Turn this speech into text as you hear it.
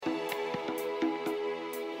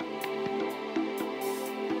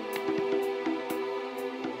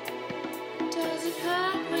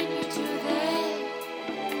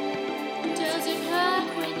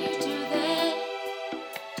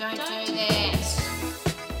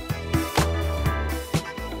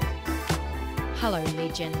Hello,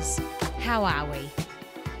 legends. How are we?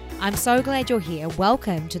 I'm so glad you're here.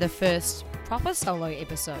 Welcome to the first proper solo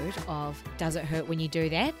episode of Does It Hurt When You Do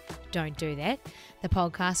That? Don't Do That. The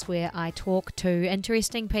podcast where I talk to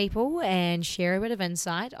interesting people and share a bit of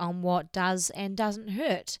insight on what does and doesn't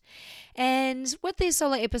hurt. And with these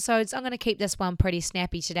solo episodes, I'm going to keep this one pretty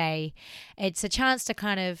snappy today. It's a chance to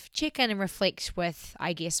kind of check in and reflect with,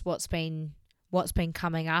 I guess, what's been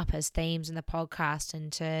coming up as themes in the podcast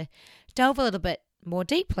and to delve a little bit more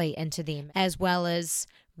deeply into them, as well as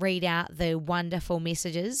read out the wonderful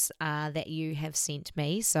messages that you have sent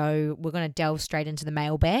me. So we're going to delve straight into the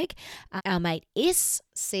mailbag. Our mate S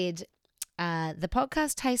said, the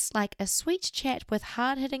podcast tastes like a sweet chat with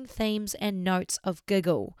hard-hitting themes and notes of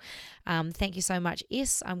giggle. Thank you so much,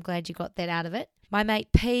 S. I'm glad you got that out of it. My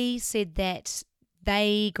mate P said that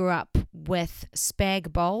they grew up with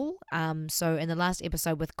spag bowl. So in the last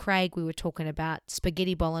episode with Craig, we were talking about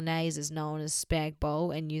spaghetti bolognese is known as spag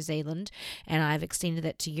bowl in New Zealand. And I've extended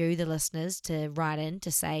it to you, the listeners, to write in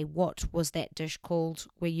to say what was that dish called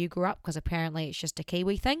where you grew up, because apparently it's just a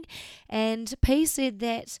Kiwi thing. And P said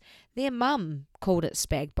that their mum called it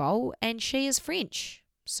spag bowl and she is French.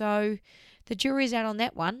 So the jury's out on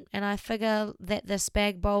that one, and I figure that the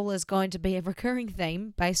spag bowl is going to be a recurring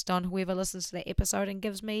theme based on whoever listens to that episode and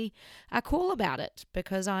gives me a call about it,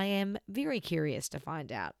 because I am very curious to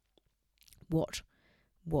find out what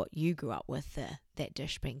you grew up with that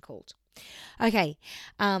dish being called. Okay,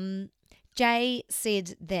 Jay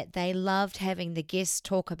said that they loved having the guests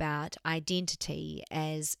talk about identity,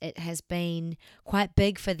 as it has been quite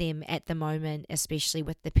big for them at the moment, especially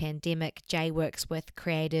with the pandemic. Jay works with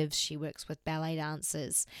creatives, she works with ballet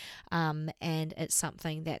dancers, and it's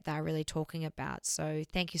something that they're really talking about. So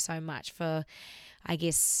thank you so much for, I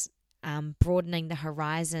guess, broadening the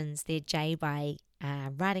horizons there, Jay, by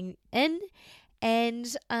writing in.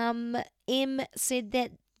 And M said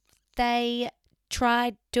that they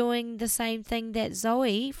tried doing the same thing that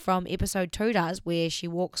Zoe from episode 2 does, where she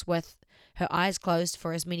walks with her eyes closed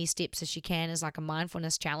for as many steps as she can as like a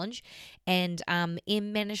mindfulness challenge, and M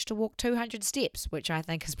managed to walk 200 steps, which I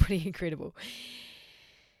think is pretty incredible.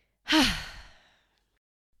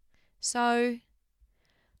 So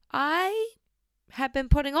I have been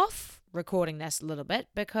putting off recording this a little bit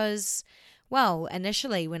because, well,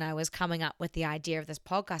 initially when I was coming up with the idea of this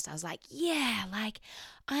podcast, I was like, yeah, like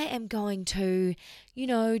I am going to,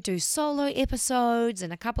 do solo episodes.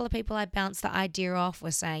 And a couple of people I bounced the idea off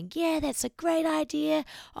were saying, yeah, that's a great idea.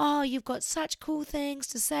 Oh, you've got such cool things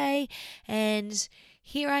to say. And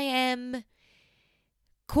here I am,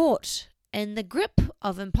 caught in the grip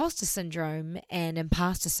of imposter syndrome and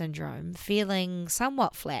imposter syndrome, feeling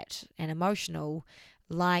somewhat flat and emotional,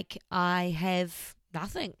 like I have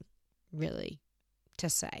nothing really to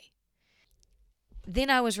say.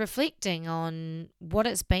 Then I was reflecting on what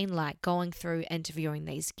it's been like going through interviewing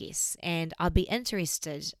these guests, and I'd be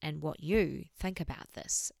interested in what you think about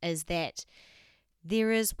this, is that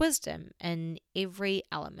there is wisdom in every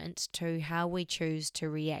element to how we choose to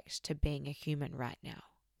react to being a human right now.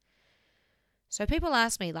 So people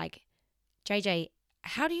ask me like, JJ,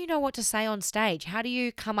 how do you know what to say on stage? How do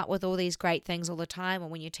you come up with all these great things all the time? Or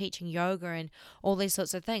when you're teaching yoga and all these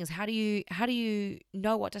sorts of things, how do you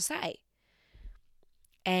know what to say?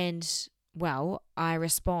 And, well, I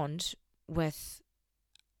respond with,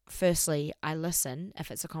 firstly, I listen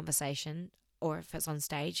if it's a conversation, or if it's on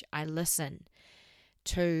stage, I listen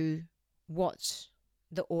to what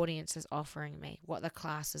the audience is offering me, what the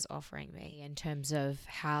class is offering me in terms of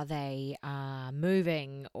how they are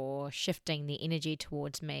moving or shifting the energy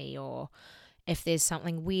towards me, or if there's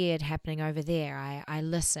something weird happening over there, I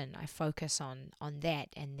listen, I focus on that,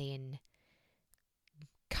 and then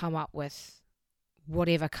come up with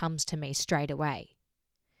whatever comes to me straight away.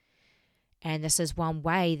 And this is one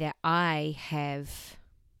way that I have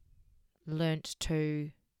learnt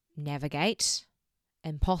to navigate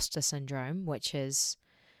imposter syndrome, which is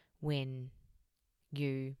when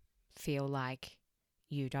you feel like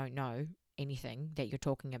you don't know anything that you're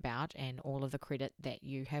talking about, and all of the credit that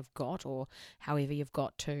you have got, or however you've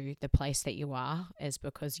got to the place that you are, is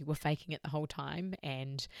because you were faking it the whole time,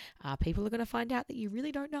 and people are going to find out that you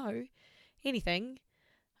really don't know anything,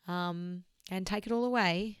 and take it all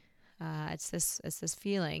away. It's this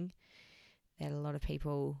feeling that a lot of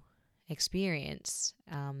people experience.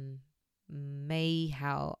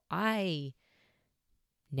 How I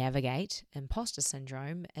navigate imposter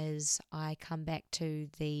syndrome is I come back to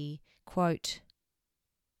the quote,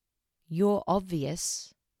 "Your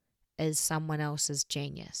obvious is someone else's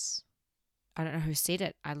genius." I don't know who said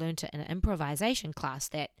it. I learned it in an improvisation class,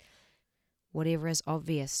 that whatever is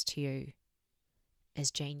obvious to you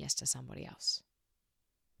is genius to somebody else.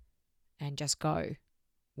 and just go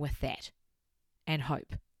with that and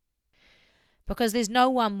hope. Because there's no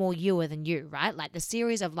one more youer than you, right? Like the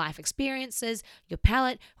series of life experiences, your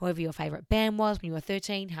palette, whoever your favorite band was when you were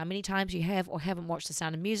 13, how many times you have or haven't watched The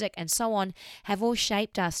Sound of Music, and so on, have all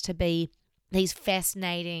shaped us to be these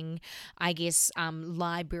fascinating,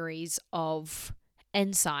 libraries of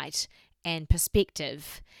insight and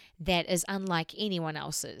perspective that is unlike anyone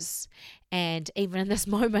else's. And even in this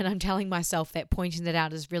moment, I'm telling myself that pointing that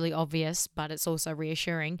out is really obvious, but it's also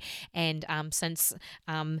reassuring. And since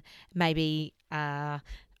maybe I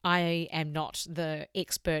am not the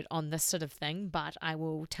expert on this sort of thing, but I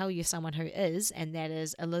will tell you someone who is, and that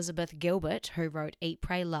is Elizabeth Gilbert, who wrote Eat,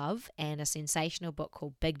 Pray, Love and a sensational book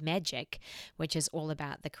called Big Magic, which is all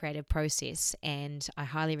about the creative process, and I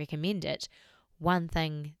highly recommend it. One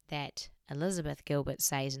thing that Elizabeth Gilbert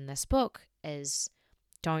says in this book is,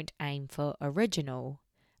 don't aim for original,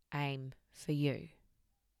 aim for you,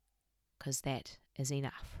 because that is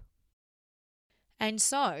enough. And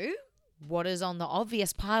so, what is on the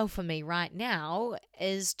obvious pile for me right now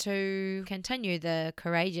is to continue the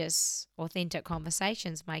courageous, authentic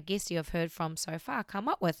conversations my guests you have heard from so far come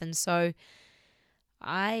up with. And so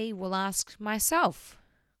I will ask myself,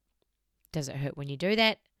 does it hurt when you do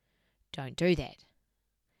that? Don't do that.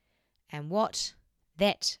 And what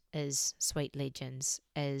that is, sweet legends,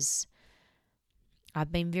 is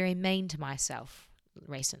I've been very mean to myself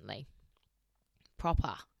recently.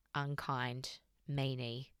 Proper, unkind,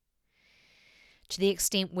 meanie. To the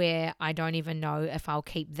extent where I don't even know if I'll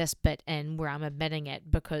keep this bit in where I'm admitting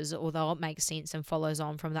it, because although it makes sense and follows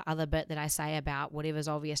on from the other bit that I say about whatever's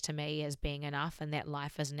obvious to me as being enough, and that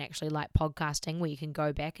life isn't actually like podcasting where you can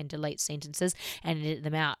go back and delete sentences and edit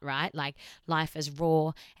them out, right? Like life is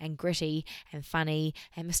raw and gritty and funny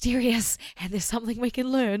and mysterious, and there's something we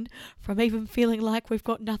can learn from even feeling like we've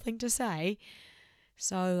got nothing to say.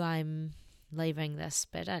 So I'm leaving this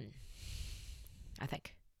bit in, I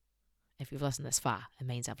think. If you've listened this far, it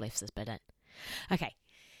means I've left this bit in. Okay.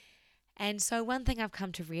 And so one thing I've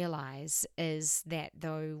come to realize is that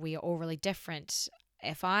though we are all really different,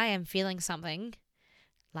 if I am feeling something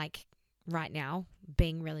like right now,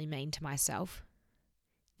 being really mean to myself,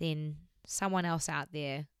 then someone else out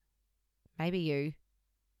there, maybe you,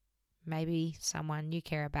 maybe someone you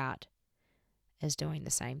care about, is doing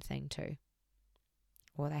the same thing too,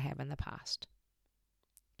 or they have in the past.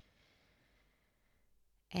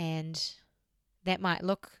 And that might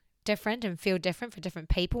look different and feel different for different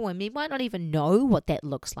people, and we might not even know what that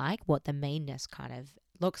looks like, what the meanness kind of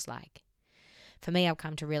looks like. For me, I've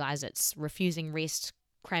come to realize it's refusing rest,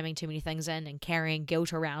 cramming too many things in, and carrying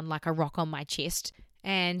guilt around like a rock on my chest.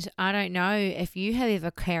 And I don't know if you have ever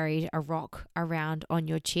carried a rock around on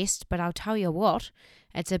your chest, but I'll tell you what,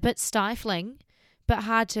 it's a bit stifling, bit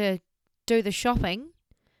hard to do the shopping,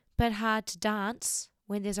 bit hard to dance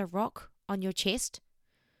when there's a rock on your chest.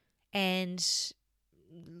 And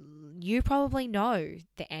you probably know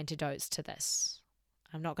the antidotes to this.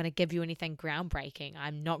 I'm not going to give you anything groundbreaking.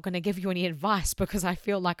 I'm not going to give you any advice because I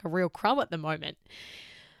feel like a real crumb at the moment.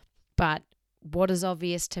 But what is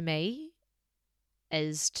obvious to me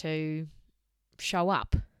is to show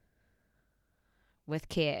up with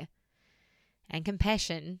care and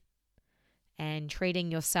compassion and treating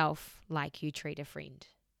yourself like you treat a friend.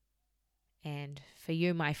 And for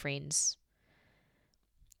you, my friends,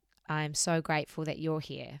 I'm so grateful that you're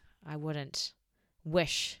here. I wouldn't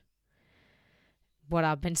wish what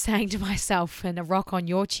I've been saying to myself in a rock on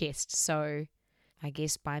your chest. So I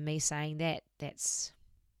guess by me saying that, that's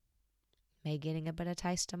me getting a bit of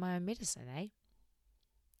taste of my own medicine, eh?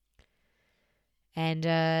 And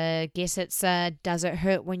guess it's, does it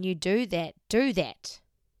hurt when you do that? Do that.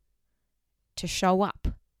 To show up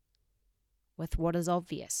with what is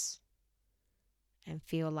obvious and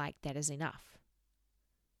feel like that is enough.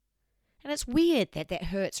 And it's weird that that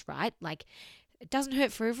hurts, right? Like, it doesn't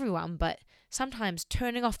hurt for everyone, but sometimes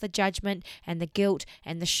turning off the judgment and the guilt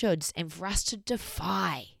and the shoulds, and for us to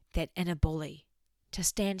defy that inner bully, to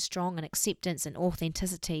stand strong in acceptance and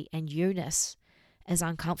authenticity and you-ness is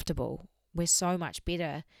uncomfortable. We're so much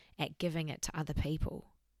better at giving it to other people.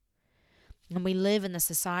 And we live in a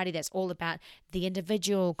society that's all about the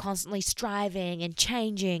individual constantly striving and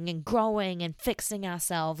changing and growing and fixing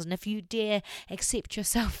ourselves. And if you dare accept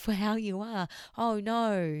yourself for how you are, oh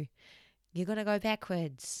no, you're going to go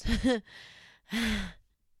backwards.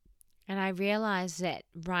 And I realize that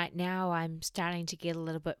right now I'm starting to get a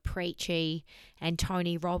little bit preachy and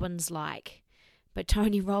Tony Robbins-like. But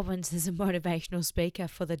Tony Robbins is a motivational speaker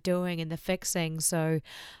for the doing and the fixing. So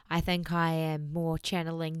I think I am more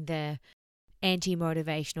channeling the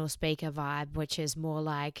anti-motivational speaker vibe, which is more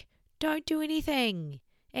like, don't do anything.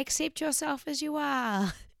 Accept yourself as you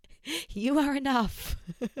are. You are enough.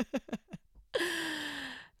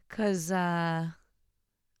 Because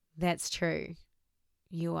that's true.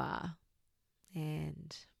 You are.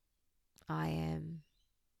 And I am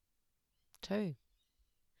too.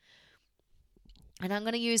 And I'm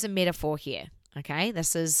going to use a metaphor here. Okay?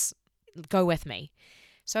 Go with me.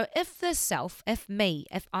 So if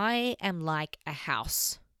I am like a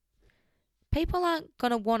house, people aren't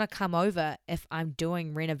going to want to come over if I'm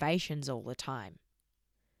doing renovations all the time.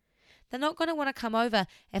 They're not going to want to come over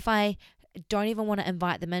if I don't even want to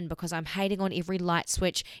invite them in because I'm hating on every light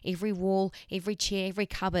switch, every wall, every chair, every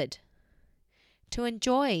cupboard. To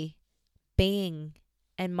enjoy being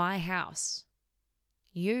in my house,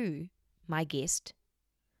 you, my guest,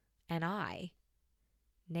 and I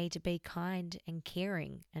need to be kind and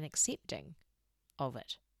caring and accepting of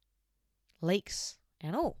it. Leaks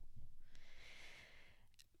and all.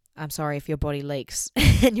 I'm sorry if your body leaks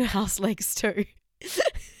and your house leaks too.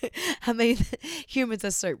 I mean, humans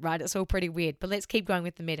are soup, right? It's all pretty weird. But let's keep going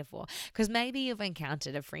with the metaphor. Because maybe you've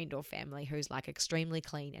encountered a friend or family who's like extremely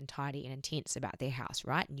clean and tidy and intense about their house,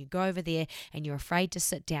 right? And you go over there and you're afraid to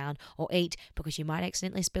sit down or eat because you might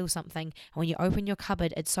accidentally spill something. And when you open your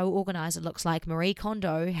cupboard, it's so organized it looks like Marie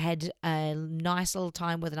Kondo had a nice little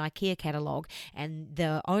time with an IKEA catalogue, and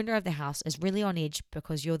the owner of the house is really on edge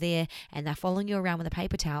because you're there and they're following you around with a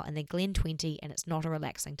paper towel and they're Glen 20 and it's not a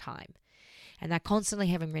relaxing time. And they're constantly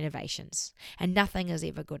having renovations. And nothing is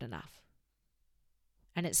ever good enough.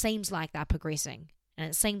 And it seems like they're progressing. And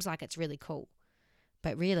it seems like it's really cool.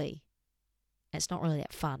 But really, it's not really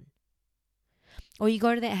that fun. Or you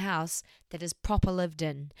go to that house that is proper lived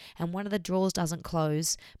in. And one of the drawers doesn't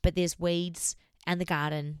close. But there's weeds and the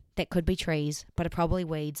garden that could be trees, but are probably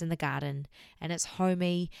weeds in the garden, and it's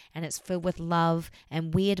homey and it's filled with love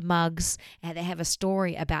and weird mugs, and they have a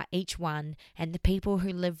story about each one, and the people who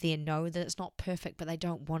live there know that it's not perfect, but they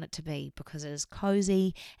don't want it to be because it is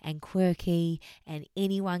cozy and quirky and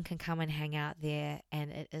anyone can come and hang out there,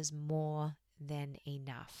 and it is more than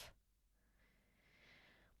enough.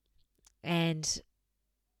 And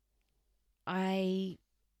I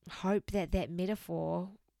hope that metaphor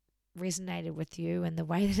resonated with you in the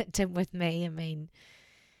way that it did with me. I mean,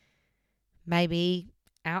 maybe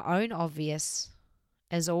our own obvious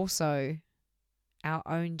is also our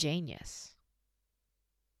own genius.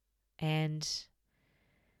 And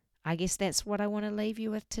I guess that's what I want to leave you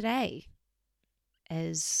with today,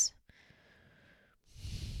 is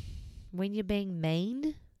when you're being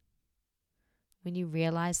mean, when you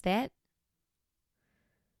realize that,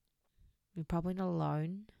 you're probably not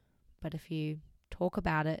alone, but if you talk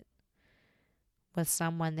about it with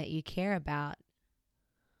someone that you care about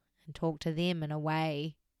and talk to them in a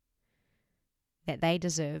way that they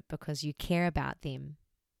deserve because you care about them,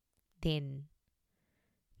 then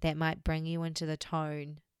that might bring you into the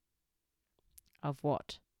tone of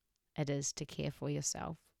what it is to care for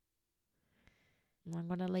yourself. And I'm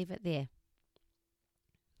going to leave it there.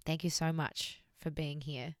 Thank you so much for being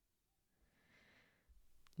here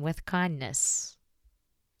with kindness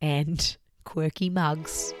and quirky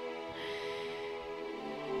mugs.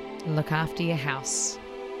 Look after your house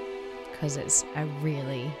because it's a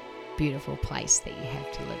really beautiful place that you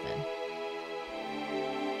have to live in.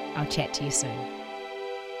 I'll chat to you soon.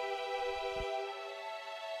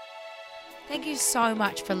 Thank you so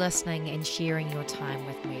much for listening and sharing your time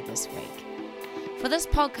with me this week. For this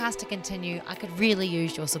podcast to continue, I could really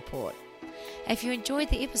use your support. If you enjoyed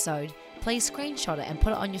the episode, please screenshot it and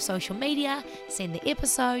put it on your social media, send the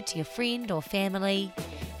episode to your friend or family,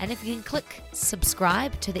 and if you can click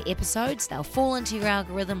subscribe to the episodes, they'll fall into your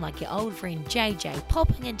algorithm like your old friend JJ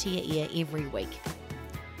popping into your ear every week.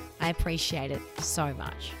 I appreciate it so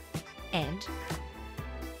much. And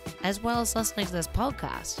as well as listening to this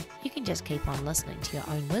podcast, you can just keep on listening to your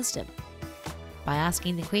own wisdom by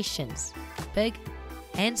asking the questions, big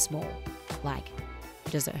and small, like,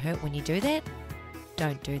 does it hurt when you do that?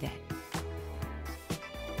 Don't do that.